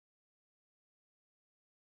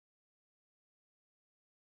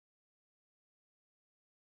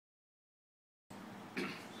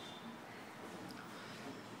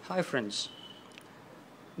Hi friends,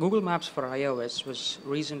 Google Maps for iOS was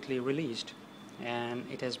recently released and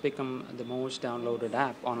it has become the most downloaded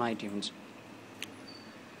app on iTunes.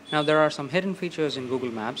 Now there are some hidden features in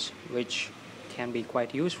Google Maps which can be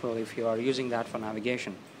quite useful if you are using that for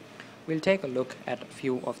navigation. We'll take a look at a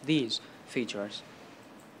few of these features.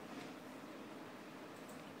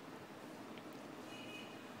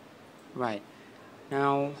 Right,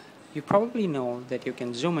 now you probably know that you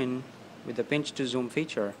can zoom in with the pinch to zoom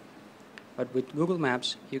feature. But with Google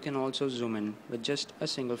Maps, you can also zoom in with just a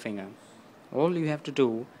single finger. All you have to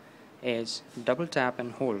do is double tap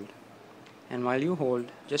and hold. And while you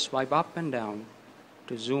hold, just swipe up and down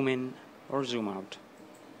to zoom in or zoom out.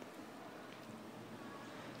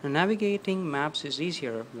 Now, navigating maps is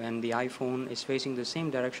easier when the iPhone is facing the same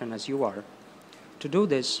direction as you are. To do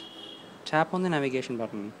this, tap on the navigation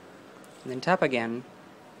button, then tap again,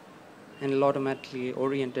 and it'll automatically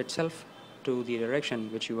orient itself to the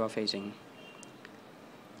direction which you are facing.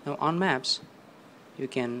 Now on maps, you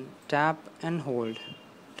can tap and hold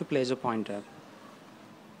to place a pointer,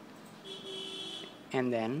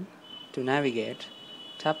 and then to navigate,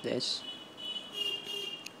 tap this,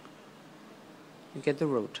 you get the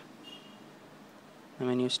route. And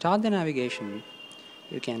when you start the navigation,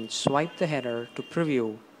 you can swipe the header to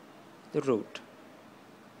preview the route.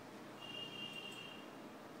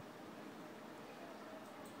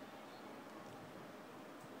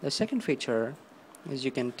 The second feature is you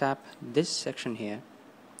can tap this section here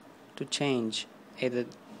to change either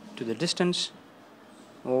to the distance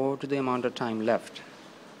or to the amount of time left.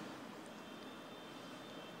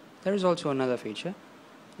 There is also another feature.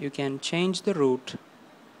 You can change the route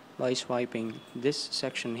by swiping this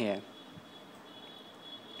section here,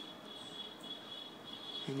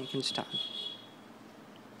 and you can start.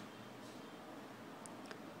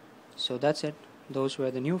 So that's it. Those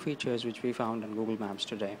were the new features which we found on Google Maps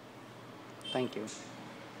today. Thank you.